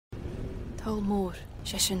Talmor,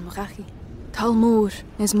 Sheshin Murachi. Talmor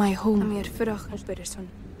is my home.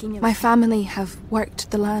 My family have worked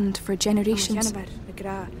the land for generations.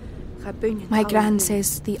 My gran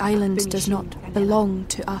says the island does not belong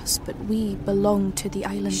to us, but we belong to the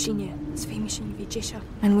island.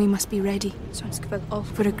 And we must be ready,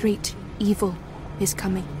 for a great evil is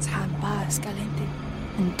coming.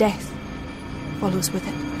 And death follows with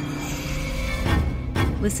it.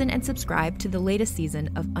 Listen and subscribe to the latest season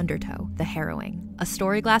of Undertow, The Harrowing, a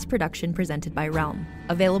Storyglass production presented by Realm,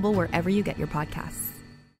 available wherever you get your podcasts.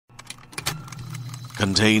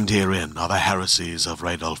 Contained herein are the heresies of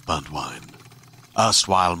Radolf Burntwine,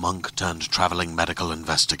 erstwhile monk turned traveling medical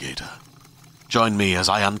investigator. Join me as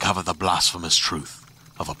I uncover the blasphemous truth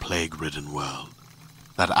of a plague-ridden world,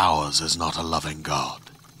 that ours is not a loving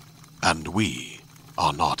God, and we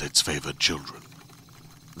are not its favored children.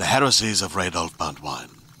 The Heresies of Radolf Burntwine,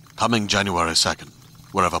 coming January 2nd,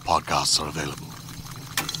 wherever podcasts are available.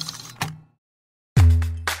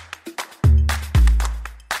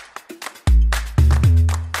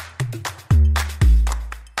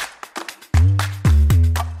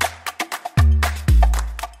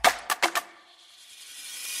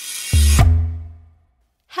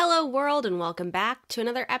 Hello world, and welcome back to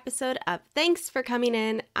another episode of Thanks for Coming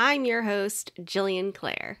In. I'm your host, Jillian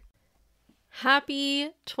Clare. Happy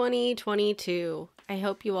 2022. I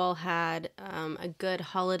hope you all had a good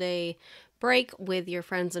holiday break with your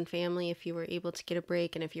friends and family if you were able to get a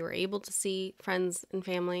break, and if you were able to see friends and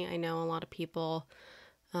family. I know a lot of people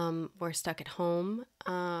were stuck at home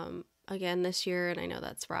again this year, and I know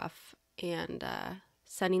that's rough. And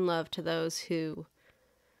sending love to those who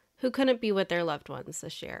couldn't be with their loved ones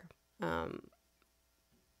this year.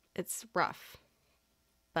 It's rough,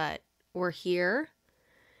 but we're here.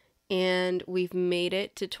 And we've made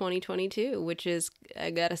it to 2022, which is, I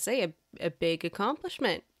gotta say, a big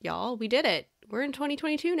accomplishment, y'all. We did it. We're in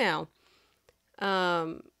 2022 now.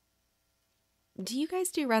 Do you guys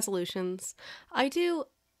do resolutions? I do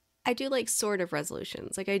like sort of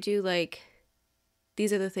resolutions. Like I do like,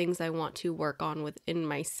 these are the things I want to work on within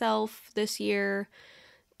myself this year.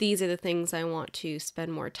 These are the things I want to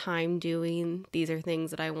spend more time doing. These are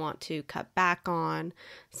things that I want to cut back on.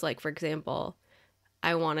 So like, for example,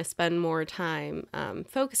 I want to spend more time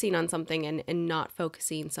focusing on something and not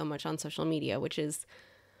focusing so much on social media, which is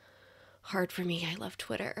hard for me. I love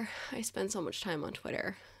Twitter. I spend so much time on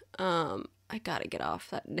Twitter. I gotta get off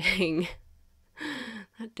that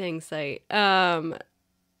dang site.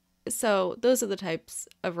 So those are the types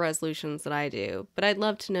of resolutions that I do. But I'd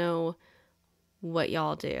love to know what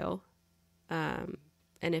y'all do. And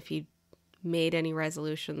if you made any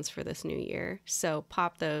resolutions for this new year. So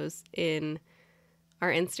pop those in our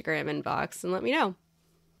Instagram inbox and let me know.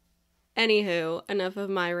 Anywho, enough of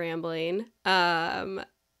my rambling. Happy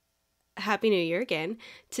New Year again.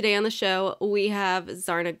 Today on the show, we have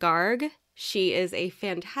Zarna Garg. She is a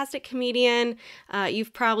fantastic comedian.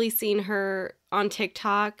 You've probably seen her on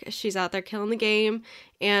TikTok. She's out there killing the game.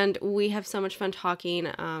 And we have so much fun talking.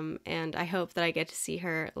 And I hope that I get to see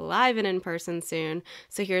her live and in person soon.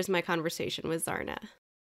 So here's my conversation with Zarna.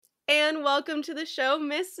 And welcome to the show,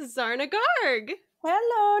 Miss Zarna Garg.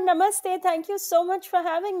 Hello, namaste. Thank you so much for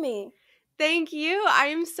having me. Thank you. I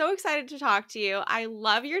am so excited to talk to you. I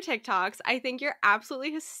love your TikToks. I think you're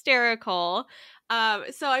absolutely hysterical.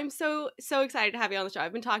 So I'm so excited to have you on the show.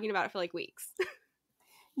 I've been talking about it for like weeks.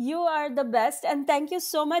 You are the best. And thank you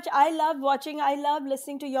so much. I love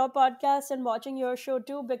listening to your podcast and watching your show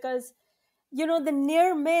too, because, you know, the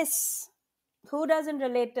near miss, who doesn't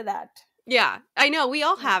relate to that? Yeah, I know. We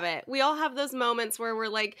all have it. We all have those moments where we're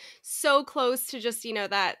like so close to just, you know,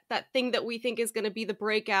 that thing that we think is going to be the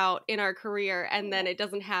breakout in our career, and then it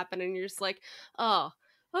doesn't happen, and you're just like, oh,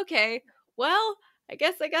 okay, well, I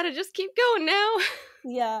guess I got to just keep going now.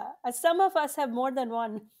 Yeah, some of us have more than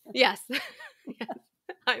one. Yes. Yes.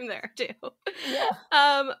 I'm there too. Yeah.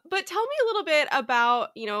 But tell me a little bit about,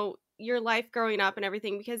 you know, your life growing up and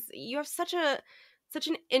everything, because you have such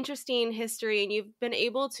an interesting history, and you've been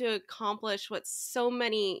able to accomplish what so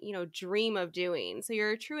many, you know, dream of doing. So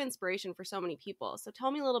you're a true inspiration for so many people. So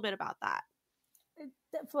tell me a little bit about that.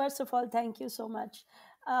 First of all, thank you so much.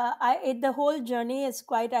 The whole journey is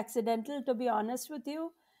quite accidental, to be honest with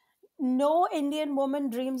you. No Indian woman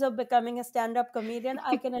dreams of becoming a stand-up comedian.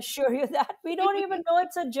 I can assure you that. We don't even know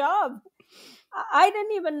it's a job. I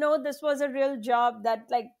didn't even know this was a real job that,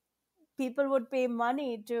 like, people would pay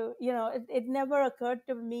money to, you know, it never occurred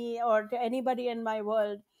to me or to anybody in my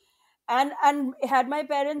world. And had my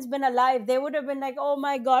parents been alive, they would have been like, oh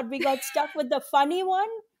my God, we got stuck with the funny one.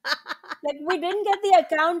 Like, we didn't get the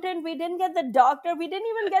accountant, we didn't get the doctor, we didn't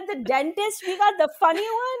even get the dentist, we got the funny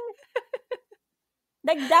one.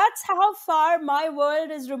 Like, that's how far my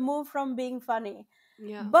world is removed from being funny.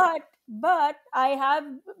 Yeah. But I have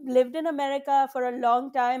lived in America for a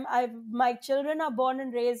long time. My children are born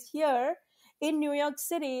and raised here in New York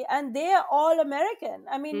City, and they are all American.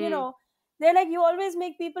 I mean, they're like, you always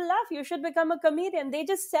make people laugh, you should become a comedian. They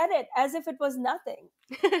just said it as if it was nothing.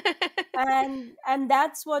 And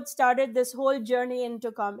that's what started this whole journey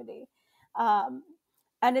into comedy. um,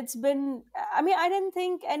 and it's been, I mean, I didn't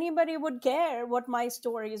think anybody would care what my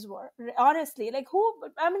stories were, honestly. Like, who?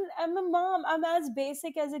 I mean, I'm a mom, I'm as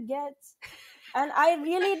basic as it gets, and I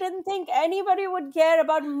really didn't think anybody would care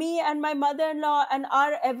about me and my mother-in-law and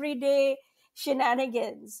our everyday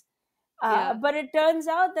shenanigans. Yeah. But it turns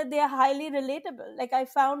out that they are highly relatable. Like, I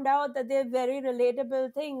found out that they're very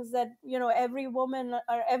relatable things that, every woman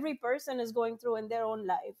or every person is going through in their own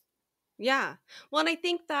life. Yeah. Well, and I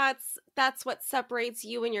think that's what separates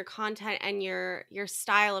you and your content and your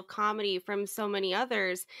style of comedy from so many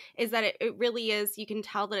others, is that it really is, you can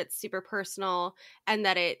tell that it's super personal, and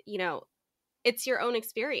that it's your own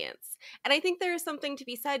experience. And I think there is something to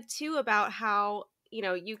be said too about how,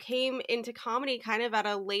 you came into comedy kind of at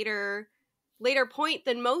a later point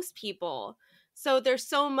than most people. So there's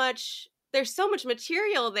so much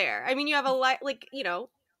material there. I mean, you have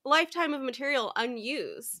a lifetime of material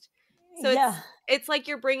unused. So Yeah. it's like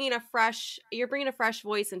you're bringing a fresh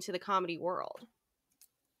voice into the comedy world.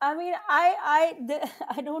 I mean, I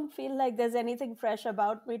don't feel like there's anything fresh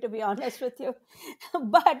about me, to be honest with you.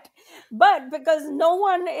 but because no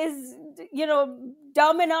one is,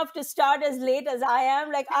 dumb enough to start as late as I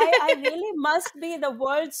am. Like, I really must be the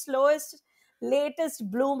world's slowest, latest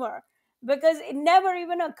bloomer, because it never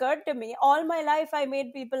even occurred to me. All my life, I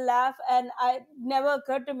made people laugh, and it never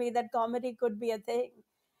occurred to me that comedy could be a thing.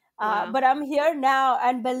 Wow. But I'm here now,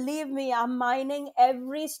 and believe me, I'm mining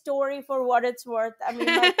every story for what it's worth. I mean,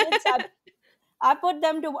 my kids, I put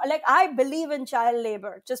them to, like, I believe in child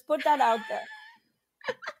labor. Just put that out there.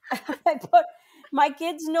 My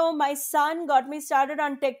kids know. My son got me started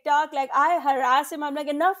on TikTok. Like, I harass him. I'm like,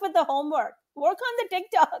 enough with the homework. Work on the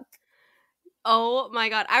TikTok. Oh my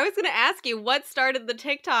God. I was going to ask you what started the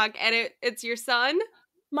TikTok, and it's your son?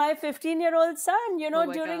 My 15-year-old son,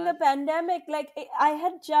 during the God. pandemic, like, I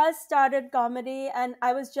had just started comedy, and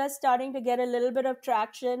I was just starting to get a little bit of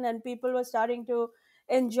traction, and people were starting to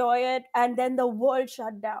enjoy it. And then the world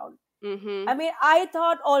shut down. Mm-hmm. I mean, I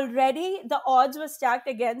thought already the odds were stacked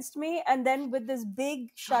against me. And then with this big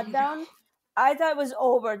shutdown, no. I thought it was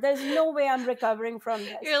over. There's no way I'm recovering from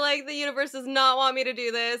this. You're like, the universe does not want me to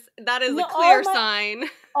do this. That is No, a clear sign.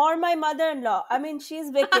 Or my mother-in-law. I mean, she's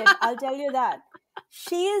wicked. I'll tell you that.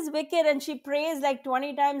 She is wicked, and she prays like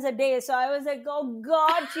 20 times a day. So I was like, oh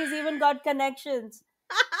God, she's even got connections.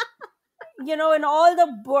 In all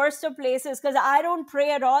the worst of places, because I don't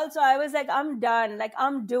pray at all. So I was like, I'm done. Like,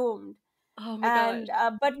 I'm doomed. Oh my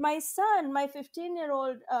God. But my son, my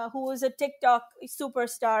 15-year-old, who is a TikTok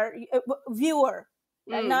superstar viewer,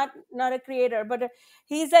 not a creator, but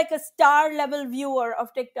he's like a star level viewer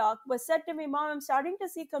of TikTok, was said to me, Mom, I'm starting to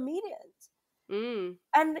see comedians. And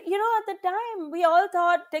at the time, we all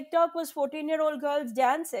thought TikTok was 14-year-old girls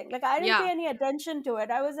dancing. Like, I didn't pay any attention to it.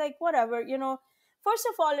 I was like, whatever. First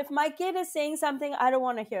of all, if my kid is saying something, I don't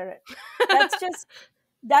want to hear it.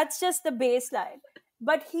 That's just the baseline.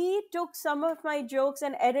 But he took some of my jokes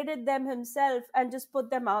and edited them himself and just put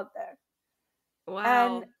them out there.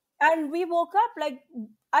 Wow. And we woke up, like,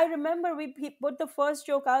 I remember he put the first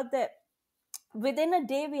joke out there. Within a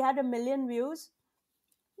day, we had 1 million views.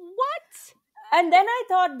 What? And then I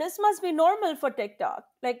thought, this must be normal for TikTok.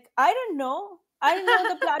 Like, I didn't know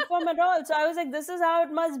the platform at all. So I was like, this is how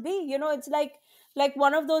it must be. It's like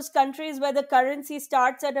one of those countries where the currency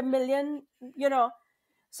starts at 1 million,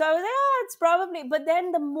 So I was like, it's probably. But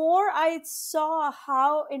then the more I saw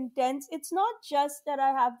how intense, it's not just that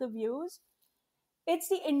I have the views, it's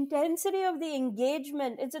the intensity of the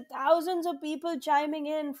engagement. It's thousands of people chiming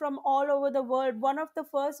in from all over the world. One of the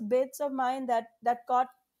first bits of mine that got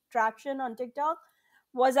traction on TikTok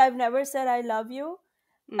was, I've never said I love you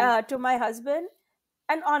to my husband.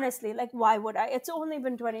 And honestly, like, why would I? It's only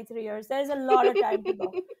been 23 years. There's a lot of time to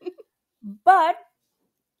go. But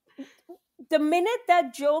the minute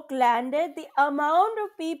that joke landed, the amount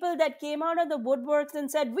of people that came out of the woodworks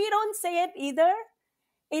and said, we don't say it either,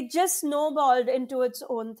 it just snowballed into its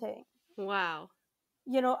own thing. Wow.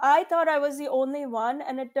 I thought I was the only one,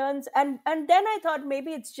 and it turns, and then I thought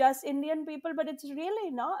maybe it's just Indian people, but it's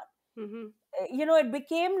really not. Mm-hmm. It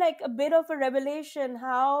became like a bit of a revelation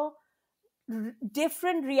how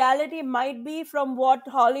different reality might be from what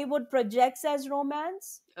Hollywood projects as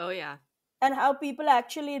romance. Oh yeah. And how people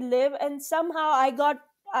actually live. And somehow I got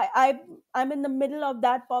I'm in the middle of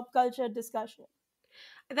that pop culture discussion.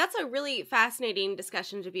 That's a really fascinating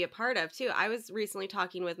discussion to be a part of, too. I was recently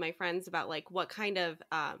talking with my friends about, like, what kind of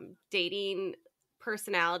dating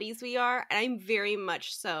personalities we are, and I'm very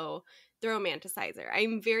much so the romanticizer.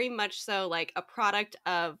 I'm very much so, like, a product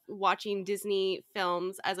of watching Disney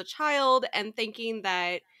films as a child and thinking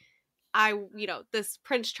that this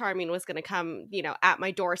Prince Charming was going to come, at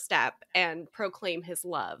my doorstep and proclaim his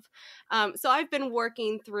love. So I've been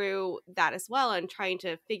working through that as well and trying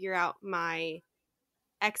to figure out my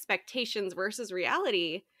expectations versus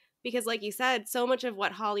reality, because like you said, so much of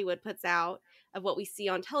what Hollywood puts out, of what we see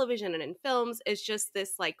on television and in films, is just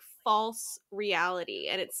this like false reality,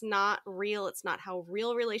 and it's not real. It's not how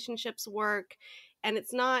real relationships work, and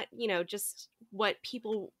it's not just what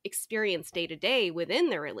people experience day to day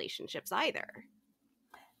within their relationships either.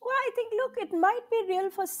 Well, I think, look, it might be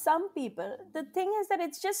real for some people. The thing is that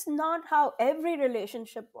it's just not how every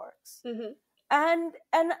relationship works. Mm-hmm. And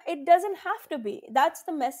it doesn't have to be. That's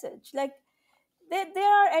the message. Like, there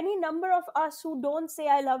are any number of us who don't say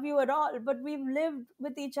I love you at all, but we've lived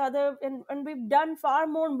with each other and we've done far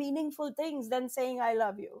more meaningful things than saying I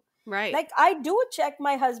love you. Right. Like, I do check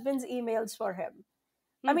my husband's emails for him.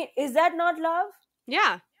 I mean, is that not love?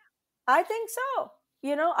 Yeah. I think so.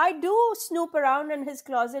 I do snoop around in his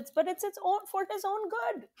closets, but it's for his own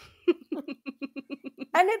good.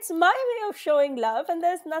 And it's my way of showing love, and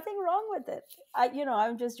there's nothing wrong with it.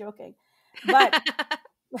 I'm just joking. But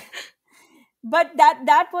but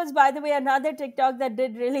that was, by the way, another TikTok that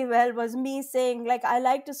did really well, was me saying, like, I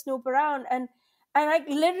like to snoop around, and like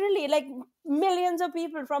literally like millions of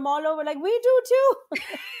people from all over, like, we do too.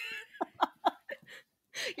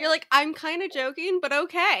 You're like, I'm kind of joking, but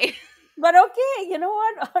okay. But okay, you know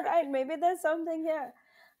what? All right, maybe there's something here.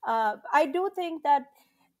 I do think that,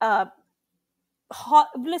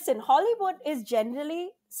 listen, Hollywood is generally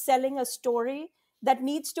selling a story that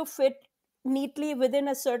needs to fit neatly within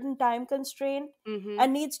a certain time constraint, mm-hmm.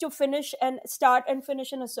 and needs to finish and start and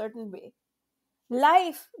finish in a certain way.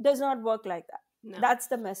 Life does not work like that. No. That's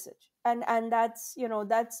the message. And that's,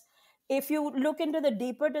 that's, if you look into the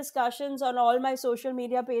deeper discussions on all my social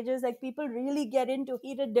media pages, like, people really get into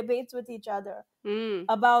heated debates with each other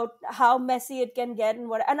about how messy it can get and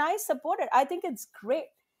what. And I support it. I think it's great.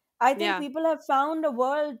 I think people have found a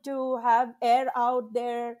world to have air out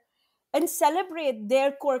there and celebrate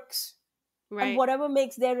their quirks, right, and whatever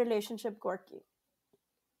makes their relationship quirky.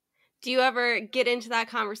 Do you ever get into that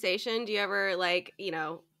conversation? Do you ever, like,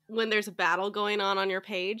 when there's a battle going on your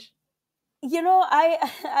page?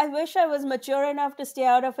 I wish I was mature enough to stay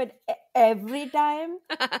out of it every time.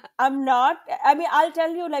 I'm not. I mean, I'll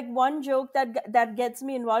tell you, like, one joke that gets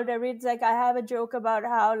me involved every. It's like, I have a joke about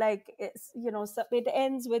how, like, it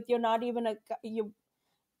ends with, you're not even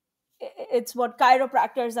it's what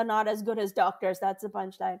chiropractors are not as good as doctors. That's the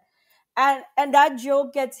punchline. And that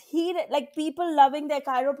joke gets heated, like, people loving their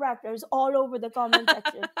chiropractors all over the comment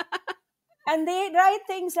section. And they write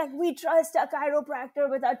things like, we trust a chiropractor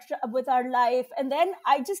with our life. And then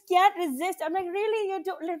I just can't resist. I'm like, really? You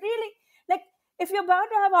do really? Like, if you're about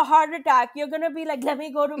to have a heart attack, you're going to be like, let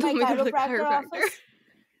me go to my chiropractor office.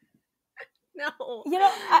 No.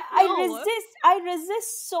 I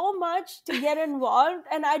resist so much to get involved,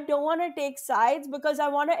 and I don't want to take sides because I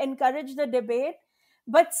want to encourage the debate.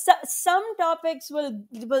 But some topics will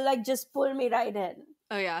like just pull me right in.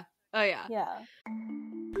 Oh yeah. Yeah.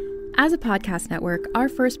 As a podcast network, our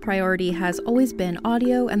first priority has always been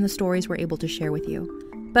audio and the stories we're able to share with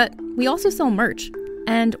you. But we also sell merch,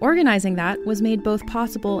 and organizing that was made both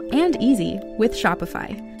possible and easy with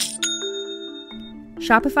Shopify.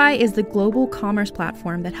 Shopify is the global commerce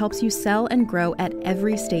platform that helps you sell and grow at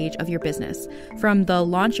every stage of your business, from the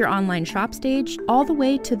launch your online shop stage all the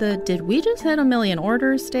way to the did we just hit 1 million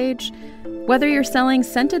orders stage. Whether you're selling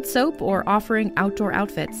scented soap or offering outdoor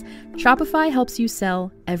outfits, Shopify helps you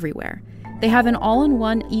sell everywhere. They have an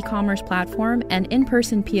all-in-one e-commerce platform and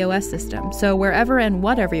in-person POS system, so wherever and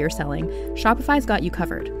whatever you're selling, Shopify's got you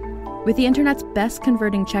covered. With the internet's best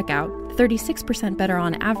converting checkout, 36% better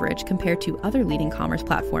on average compared to other leading commerce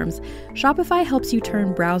platforms, Shopify helps you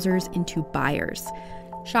turn browsers into buyers.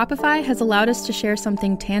 Shopify has allowed us to share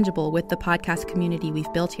something tangible with the podcast community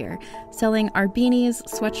we've built here, selling our beanies,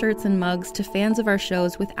 sweatshirts, and mugs to fans of our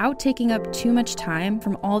shows without taking up too much time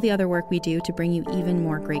from all the other work we do to bring you even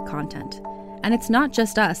more great content. And it's not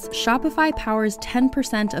just us. Shopify powers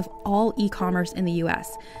 10% of all e-commerce in the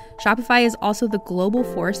US. Shopify is also the global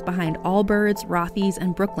force behind Allbirds, Rothy's,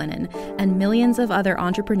 and Brooklinen, and millions of other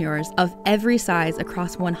entrepreneurs of every size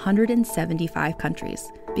across 175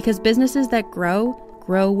 countries. Because businesses that grow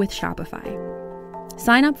with Shopify.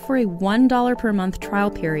 Sign up for a $1 per month trial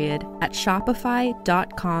period at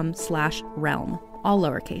shopify.com/realm, all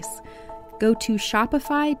lowercase. Go to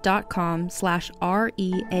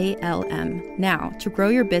shopify.com/REALM now to grow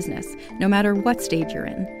your business, no matter what stage you're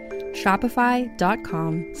in.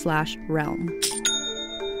 Shopify.com/realm.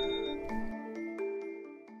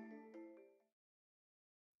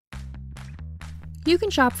 You can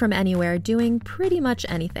shop from anywhere doing pretty much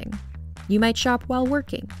anything. You might shop while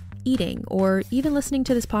working, eating, or even listening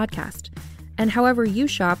to this podcast. And however you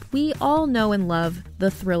shop, we all know and love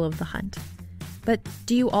the thrill of the hunt. But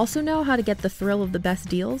do you also know how to get the thrill of the best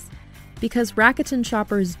deals? Because Rakuten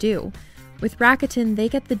shoppers do. With Rakuten, they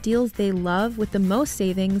get the deals they love with the most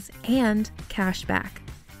savings and cash back.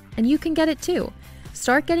 And you can get it too.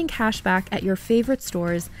 Start getting cash back at your favorite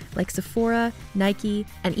stores like Sephora, Nike,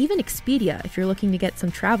 and even Expedia if you're looking to get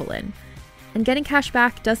some travel in. And getting cash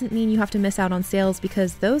back doesn't mean you have to miss out on sales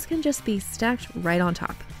because those can just be stacked right on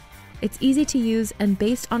top. It's easy to use and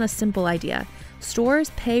based on a simple idea.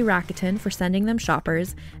 Stores pay Rakuten for sending them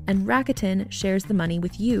shoppers, and Rakuten shares the money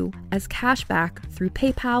with you as cash back through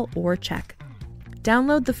PayPal or check.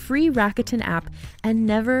 Download the free Rakuten app and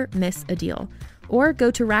never miss a deal. Or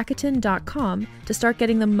go to Rakuten.com to start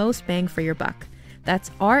getting the most bang for your buck. That's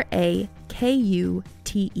RAKUTEN.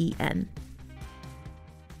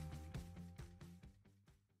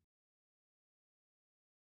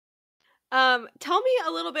 Tell me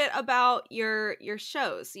a little bit about your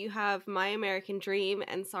shows. You have My American Dream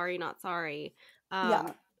and Sorry Not Sorry.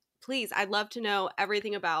 Yeah. Please, I'd love to know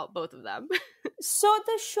everything about both of them. So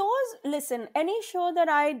the shows, listen, any show that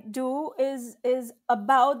I do is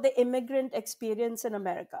about the immigrant experience in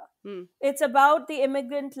America. It's about the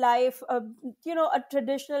immigrant life, a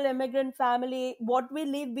traditional immigrant family, what we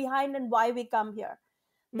leave behind and why we come here.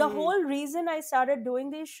 The whole reason I started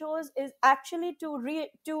doing these shows is actually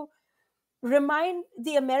to remind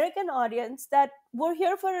the American audience that we're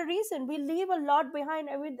here for a reason. We leave a lot behind.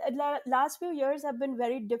 I mean, the last few years have been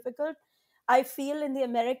very difficult. I feel in the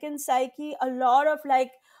American psyche, a lot of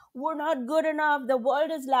like, we're not good enough. The world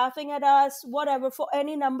is laughing at us, whatever, for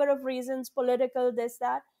any number of reasons, political, this,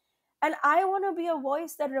 that. And I want to be a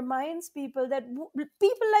voice that reminds people that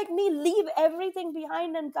people like me leave everything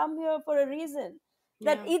behind and come here for a reason.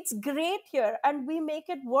 That it's great here and we make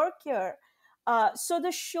it work here. So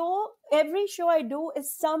the show, every show I do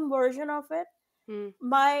is some version of it.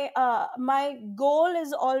 My goal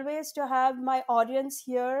is always to have my audience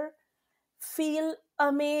here feel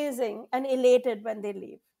amazing and elated when they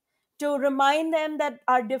leave. To remind them that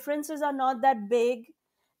our differences are not that big.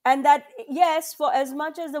 And that, yes, for as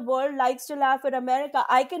much as the world likes to laugh at America,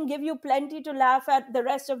 I can give you plenty to laugh at the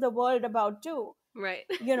rest of the world about too. Right.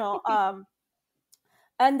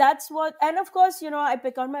 And that's what, and of course, I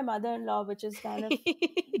pick on my mother-in-law, which is kind of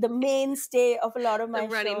the mainstay of a lot of my the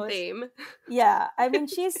running shows. theme. Yeah. I mean,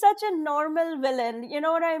 she's such a normal villain. You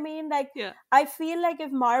know what I mean? Like, I feel like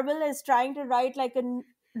if Marvel is trying to write like a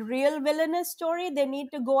real villainous story, they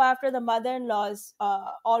need to go after the mother-in-laws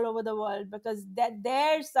all over the world, because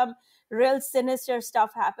there's some real sinister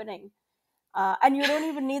stuff happening. And you don't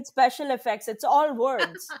even need special effects. It's all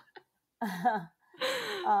words.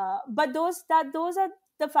 But those are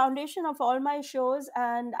the foundation of all my shows,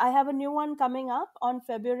 and I have a new one coming up on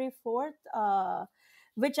February 4th,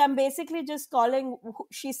 which I'm basically just calling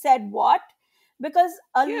She Said What, because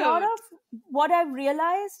a lot of what I've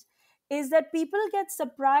realized is that people get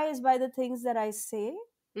surprised by the things that I say.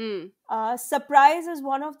 Surprise is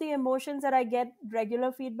one of the emotions that I get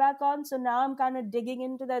regular feedback on, so now I'm kind of digging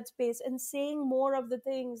into that space and saying more of the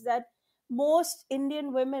things that most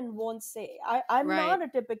Indian women won't say. I'm not a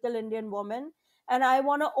typical Indian woman, and I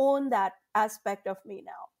want to own that aspect of me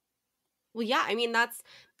now. Well, yeah, I mean, that's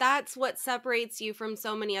what separates you from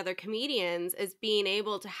so many other comedians, is being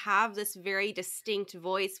able to have this very distinct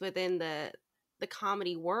voice within the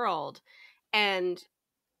comedy world and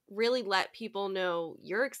really let people know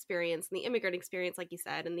your experience and the immigrant experience, like you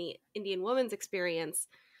said, and the Indian woman's experience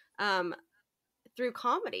through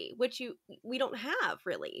comedy, which we don't have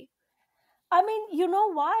really. I mean, you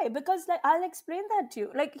know why? Because I'll explain that to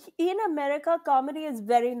you. Like in America, comedy is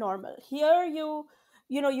very normal. Here, you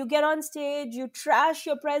get on stage, you trash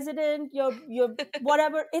your president, your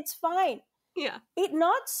whatever. It's fine. Yeah. It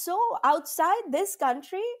not so outside this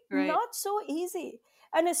country, Right. Not so easy.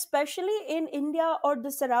 And especially in India or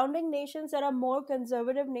the surrounding nations that are more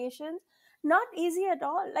conservative nations, not easy at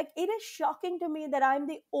all. Like it is shocking to me that I'm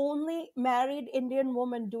the only married Indian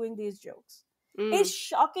woman doing these jokes. It's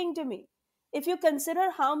shocking to me. If you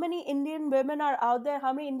consider how many Indian women are out there,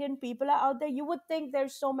 how many Indian people are out there, you would think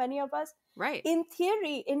there's so many of us. Right. In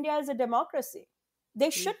theory, India is a democracy. They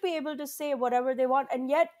should be able to say whatever they want, and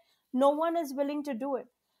yet no one is willing to do it.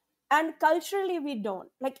 And culturally, we don't.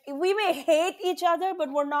 Like, we may hate each other, but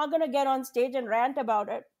we're not going to get on stage and rant about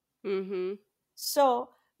it. Mm-hmm. So,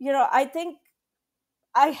 I think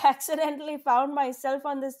I accidentally found myself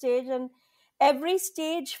on the stage, and every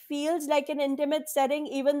stage feels like an intimate setting,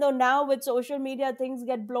 even though now with social media, things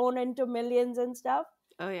get blown into millions and stuff.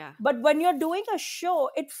 Oh, yeah. But when you're doing a show,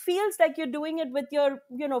 it feels like you're doing it with your,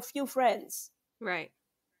 few friends. Right.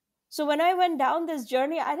 So when I went down this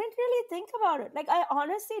journey, I didn't really think about it. Like, I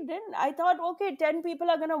honestly didn't. I thought, okay, 10 people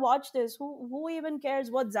are going to watch this. Who even cares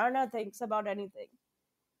what Zarna thinks about anything?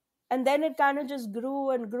 And then it kind of just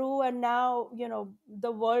grew and grew. And now,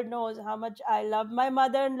 the world knows how much I love my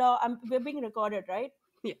mother-in-law. We're being recorded, right?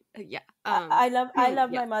 Yeah. Yeah. I love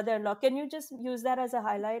yeah. my mother-in-law. Can you just use that as a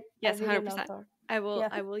highlight? Yes, I really 100%. love her. I will. Yeah.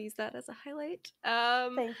 I will use that as a highlight.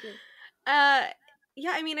 Thank you.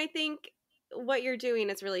 Yeah. I mean, I think what you're doing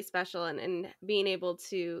is really special, and being able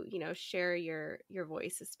to, share your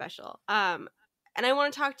voice is special. And I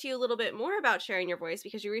want to talk to you a little bit more about sharing your voice,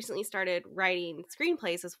 because you recently started writing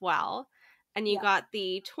screenplays as well, and you got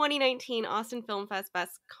the 2019 Austin Film Fest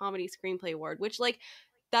Best Comedy Screenplay Award, which, like,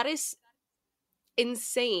 that is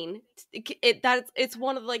insane. It's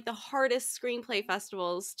one of, like, the hardest screenplay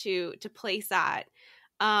festivals to place at.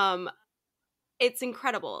 It's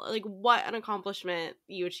incredible. Like, what an accomplishment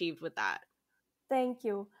you achieved with that. Thank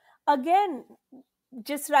you. Again,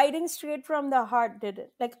 just writing straight from the heart did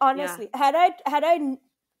it. Like, honestly, had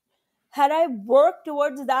I worked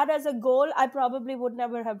towards that as a goal, I probably would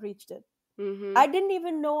never have reached it. Mm-hmm. I didn't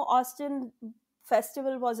even know Austin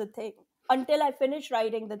Festival was a thing until I finished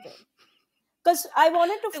writing the thing. Because I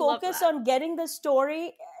wanted to focus on getting the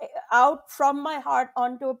story out from my heart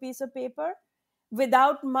onto a piece of paper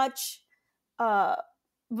without much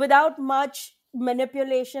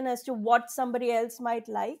manipulation as to what somebody else might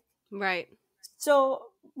like. Right.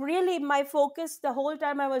 So really, my focus the whole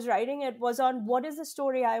time I was writing it was on what is the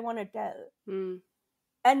story I want to tell.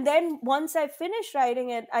 And then once I finished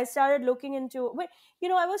writing it, I started looking into,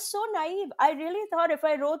 I was so naive. I really thought if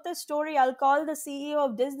I wrote this story, I'll call the CEO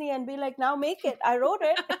of Disney and be like, now make it. I wrote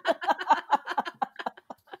it.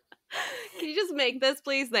 Can you just make this,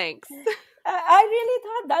 please? Thanks. I really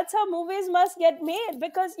thought that's how movies must get made,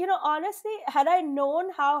 because, honestly, had I known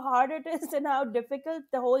how hard it is and how difficult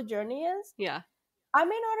the whole journey is, I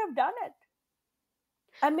may not have done it.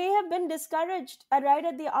 I may have been discouraged right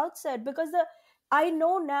at the outset, because I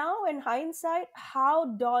know now in hindsight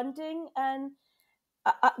how daunting and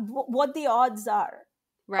what the odds are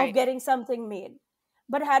of getting something made.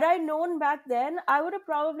 But had I known back then, I would have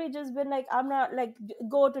probably just been like, I'm not, like,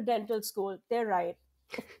 go to dental school. They're right.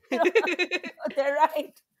 They're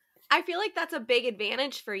right. I feel like that's a big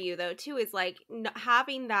advantage for you, though, too, is like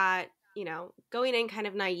having that, going in kind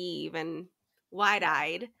of naive and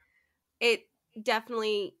wide-eyed. It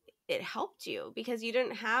definitely, it helped you, because you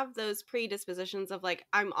didn't have those predispositions of, like,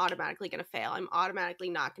 I'm automatically going to fail. I'm automatically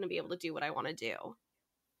not going to be able to do what I want to do.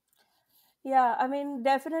 Yeah, I mean,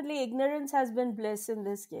 definitely ignorance has been bliss in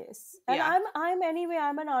this case. And I'm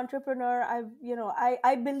an entrepreneur.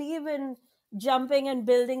 I believe in jumping and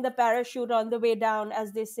building the parachute on the way down,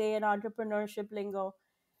 as they say in entrepreneurship lingo.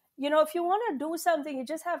 If you want to do something, you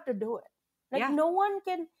just have to do it. Like, no one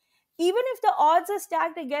can, even if the odds are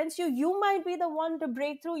stacked against you, you might be the one to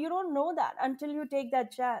break through. You don't know that until you take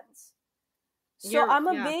that chance. So I'm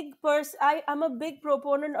a big person. I'm a big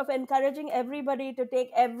proponent of encouraging everybody to take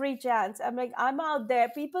every chance. I'm like, I'm out there.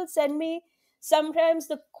 People send me sometimes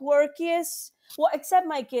the quirkiest, well, except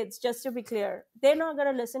my kids, just to be clear. They're not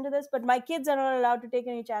going to listen to this, but my kids are not allowed to take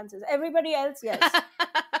any chances. Everybody else, yes.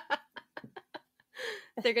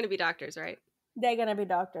 They're going to be doctors, right? They're going to be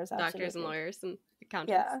doctors, absolutely. Doctors and lawyers and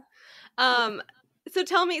accountants. Yeah. So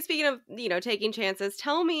tell me, speaking of, taking chances,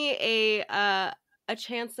 tell me a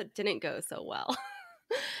chance that didn't go so well.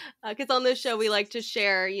 Because on this show, we like to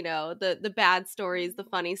share, the bad stories, the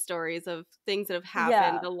funny stories of things that have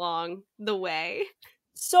happened along the way.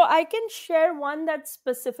 So I can share one that's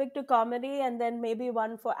specific to comedy, and then maybe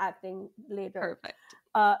one for acting later. Perfect.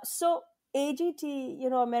 So AGT,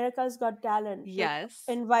 America's Got Talent,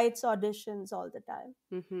 invites auditions all the time.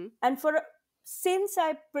 Mm-hmm. And since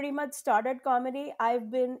I pretty much started comedy,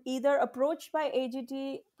 I've been either approached by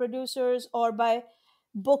AGT producers or by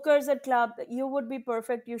bookers at club. You would be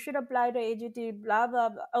perfect. You should apply to AGT, blah, blah,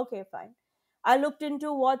 blah. Okay, fine. I looked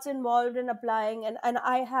into what's involved in applying, and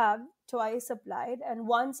I have twice applied. And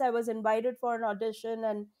once I was invited for an audition.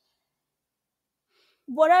 And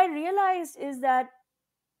what I realized is that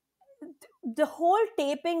the whole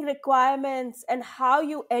taping requirements and how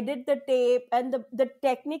you edit the tape and the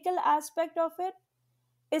technical aspect of it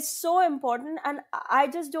is so important, and I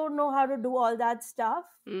just don't know how to do all that stuff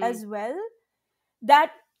as well,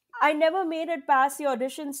 that I never made it past the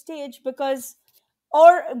audition stage, because,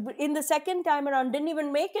 or in the second time around, didn't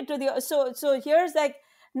even make it to the, so here's like,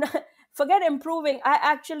 forget improving, I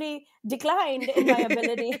actually declined in my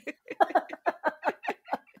ability.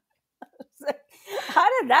 How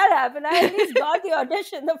did that happen? I at least got the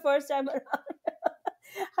audition the first time around.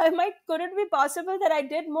 Could it be possible that I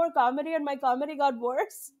did more comedy and my comedy got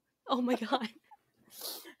worse? Oh my God.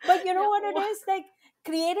 But you know No. what it is, like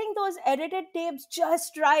creating those edited tapes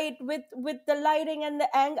just right with the lighting and the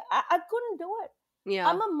angle. I couldn't do it. Yeah.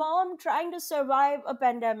 I'm a mom trying to survive a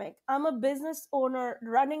pandemic. I'm a business owner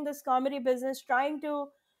running this comedy business, trying to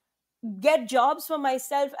get jobs for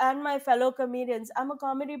myself and my fellow comedians. I'm a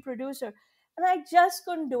comedy producer, and I just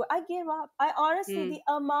couldn't do it. I gave up. I honestly,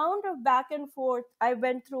 the amount of back and forth I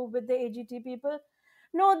went through with the AGT people.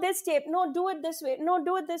 No, this tape. No, do it this way. No,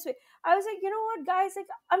 do it this way. I was like, you know what, guys? Like,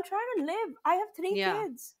 I'm trying to live. I have 3 Yeah.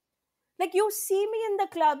 kids. Like, you see me in the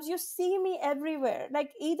clubs, you see me everywhere.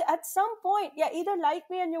 Like, either at some point, yeah, either like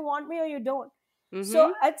me and you want me, or you don't.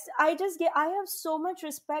 So I have so much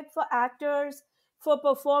respect for actors, for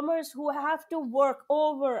performers who have to work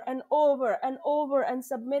over and over and over and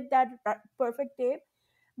submit that perfect tape.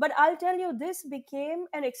 But I'll tell you, this became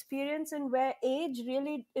an experience in where age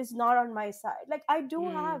really is not on my side. Like, I do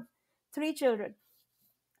have 3 children.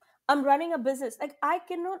 I'm running a business. Like, I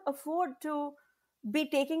cannot afford to be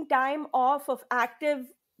taking time off of active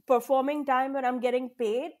performing time when I'm getting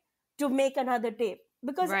paid to make another tape,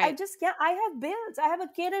 because I Right. just can't. I have bills. I have a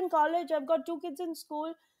kid in college. I've got 2 kids in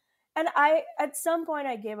school. And I, at some point,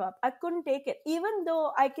 I gave up. I couldn't take it. Even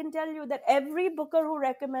though I can tell you that every booker who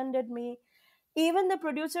recommended me, even the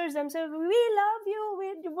producers themselves, we love you.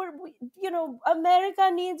 America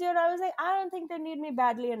needs you. And I was like, I don't think they need me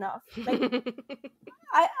badly enough. Like,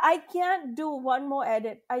 I can't do one more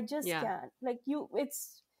edit. I just Yeah. can't. Like,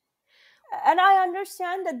 and I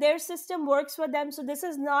understand that their system works for them. So this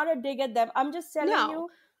is not a dig at them. I'm just telling No. you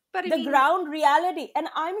But I the mean, ground reality. And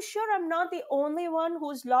I'm sure I'm not the only one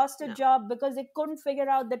who's lost a No. job because they couldn't figure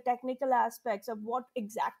out the technical aspects of what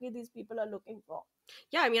exactly these people are looking for.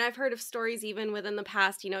 yeah, I mean, I've heard of stories even within the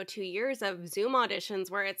past, 2 years of Zoom auditions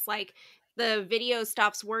where it's like the video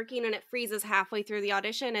stops working and it freezes halfway through the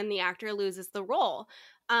audition and the actor loses the role.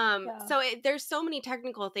 Yeah. So there's so many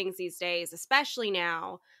technical things these days, especially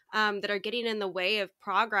now, that are getting in the way of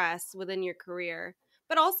progress within your career.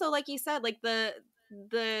 But also, like you said, like the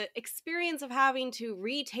experience of having to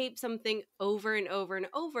retape something over and over and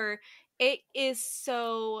over, it is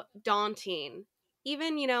so daunting.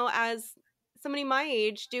 Even, as somebody my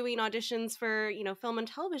age doing auditions for, film and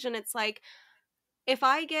television, it's like if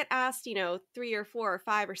I get asked, 3 or 4 or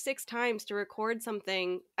 5 or 6 times to record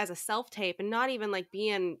something as a self-tape and not even like be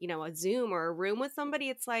in, a Zoom or a room with somebody,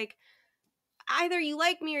 it's like either you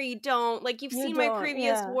like me or you don't. Like, you've You seen my don't,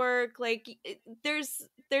 previous yeah. work. Like, there's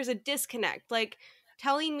a disconnect. Like,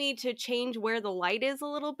 telling me to change where the light is a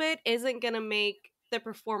little bit isn't going to make the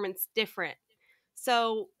performance different.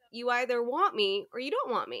 So you either want me or you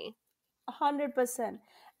don't want me. 100%.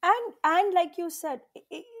 And like you said,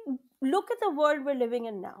 look at the world we're living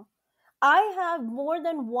in now. I have more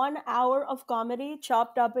than 1 hour of comedy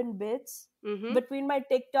chopped up in bits between my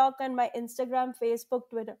TikTok and my Instagram, Facebook,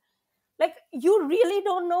 Twitter. Like, you really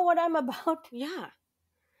don't know what I'm about. Yeah.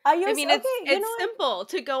 Are you I mean, okay? it's simple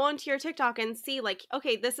to go onto your TikTok and see, like,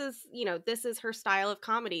 okay, this is her style of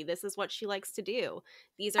comedy. This is what she likes to do.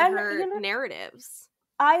 These are her narratives.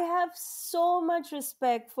 I have so much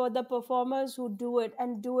respect for the performers who do it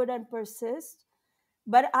and persist.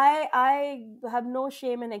 But I have no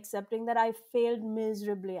shame in accepting that I failed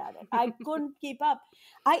miserably at it. I couldn't keep up.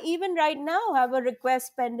 I even right now have a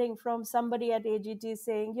request pending from somebody at AGT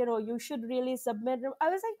saying, you should really submit. I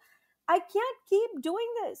was like, I can't keep doing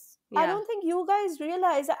this. I Yeah. don't think you guys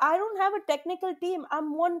realize that I don't have a technical team.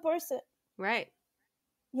 I'm one person. Right.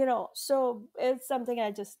 So it's something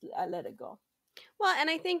I let it go. Well, and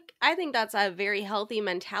I think that's a very healthy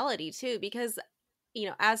mentality too, because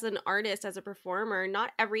as an artist, as a performer,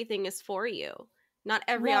 not everything is for you. Not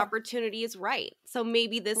every No. opportunity is right. So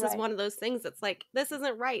maybe this is Right. one of those things that's like, this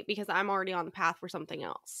isn't right because I'm already on the path for something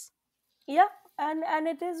else. Yeah, and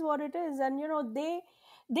it is what it is. And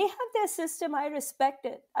they have their system. I respect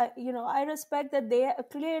it. I respect that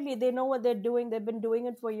they know what they're doing. They've been doing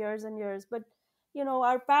it for years and years. But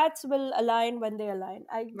our paths will align when they align.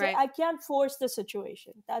 Right. I can't force the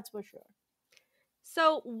situation. That's for sure.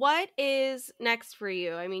 So what is next for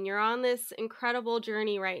you? I mean, you're on this incredible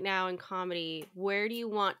journey right now in comedy. Where do you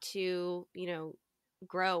want to,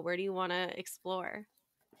 grow? Where do you want to explore?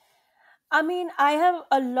 I mean, I have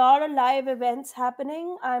a lot of live events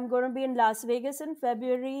happening. I'm going to be in Las Vegas in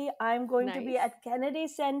February. I'm going to be Nice. at Kennedy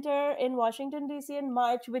Center in Washington, D.C. in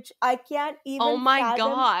March, which I can't Oh even my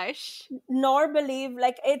fathom gosh. nor believe.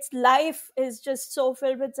 Like, its life is just so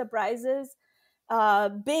filled with surprises.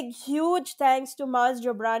 Big, huge thanks to Maz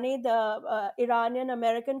Jobrani, the Iranian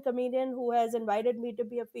American comedian who has invited me to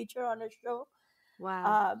be a feature on his show.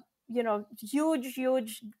 Wow.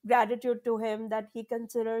 Huge gratitude to him that he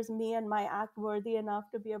considers me and my act worthy enough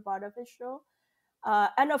to be a part of his show.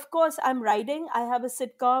 And of course, I'm writing. I have a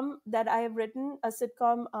sitcom that I have written, a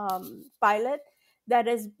sitcom pilot that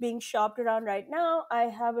is being shopped around right now. I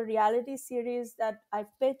have a reality series that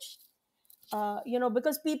I've pitched,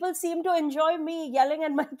 because people seem to enjoy me yelling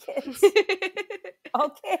at my kids.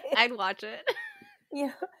 Okay. I'd watch it.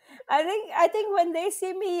 Yeah, I think when they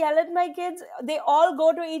see me yell at my kids, they all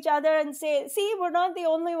go to each other and say, "See, we're not the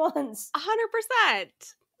only ones."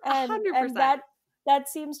 100%. And 100%. that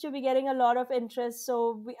seems to be getting a lot of interest.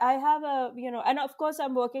 So I have and of course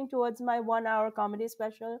I'm working towards my 1 hour comedy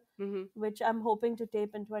special, which I'm hoping to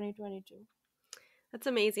tape in 2022. That's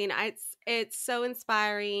amazing. It's so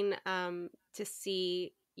inspiring to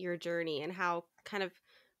see your journey and how kind of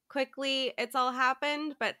quickly it's all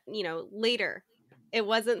happened, but later. It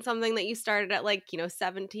wasn't something that you started at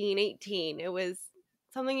 17, 18. It was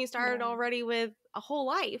something you started already with a whole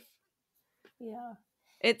life. Yeah.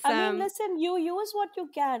 I mean, listen, you use what you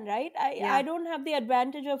can, right? I don't have the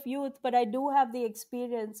advantage of youth, but I do have the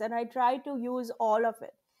experience, and I try to use all of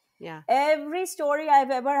it. Yeah. Every story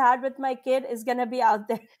I've ever had with my kid is going to be out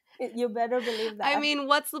there. You better believe that. I mean,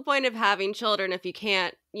 what's the point of having children if you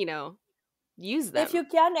can't, use them? If you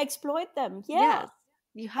can exploit them. Yeah. Yes,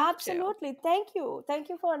 you have Absolutely. Thank you. Thank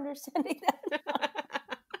you for understanding that.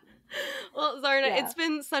 Well, Zarna, it's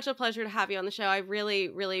been such a pleasure to have you on the show. I really,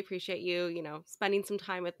 really appreciate you, spending some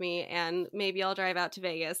time with me, and maybe I'll drive out to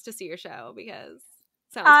Vegas to see your show because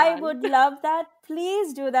it sounds I fun. would love that.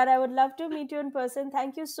 Please do that. I would love to meet you in person.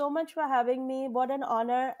 Thank you so much for having me. What an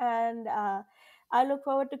honor. And I look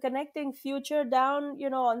forward to connecting future down,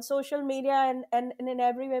 on social media and in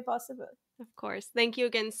every way possible. Of course. Thank you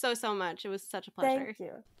again so much. It was such a pleasure. Thank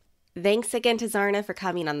you. Thanks again to Zarna for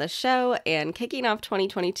coming on the show and kicking off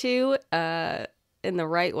 2022 in the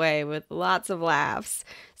right way with lots of laughs.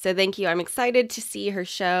 So thank you. I'm excited to see her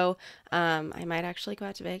show. I might actually go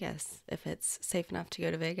out to Vegas. If it's safe enough to go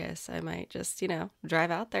to Vegas, I might just, drive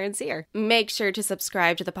out there and see her. Make sure to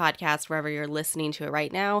subscribe to the podcast wherever you're listening to it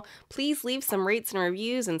right now. Please leave some rates and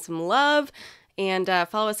reviews and some love. And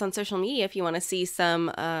follow us on social media if you want to see some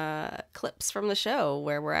clips from the show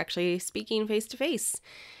where we're actually speaking face-to-face.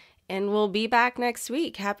 And we'll be back next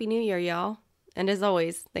week. Happy New Year, y'all. And as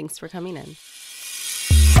always, thanks for coming in.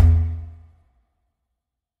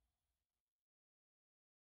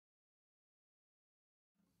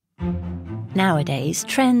 Nowadays,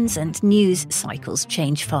 trends and news cycles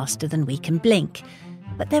change faster than we can blink.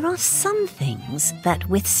 But there are some things that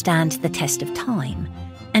withstand the test of time.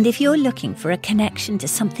 And if you're looking for a connection to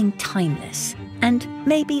something timeless, and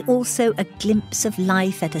maybe also a glimpse of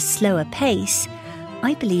life at a slower pace,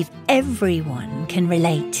 I believe everyone can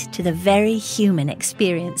relate to the very human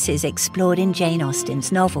experiences explored in Jane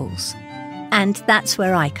Austen's novels. And that's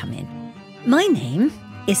where I come in. My name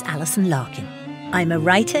is Alison Larkin. I'm a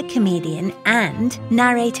writer, comedian, and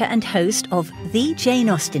narrator and host of the Jane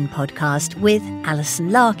Austen podcast with Alison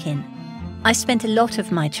Larkin. I spent a lot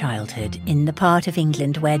of my childhood in the part of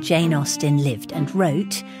England where Jane Austen lived and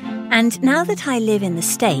wrote, and now that I live in the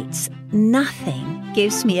States, nothing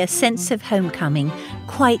gives me a sense of homecoming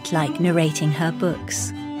quite like narrating her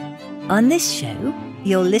books. On this show,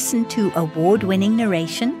 you'll listen to award-winning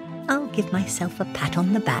narration. I'll give myself a pat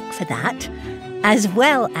on the back for that, as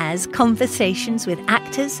well as conversations with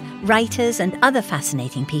actors, writers, and other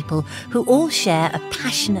fascinating people who all share a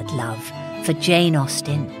passionate love for Jane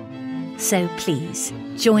Austen. So please,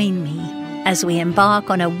 join me as we embark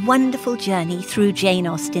on a wonderful journey through Jane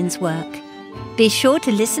Austen's work. Be sure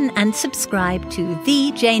to listen and subscribe to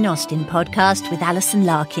the Jane Austen podcast with Alison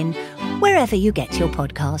Larkin, wherever you get your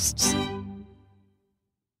podcasts.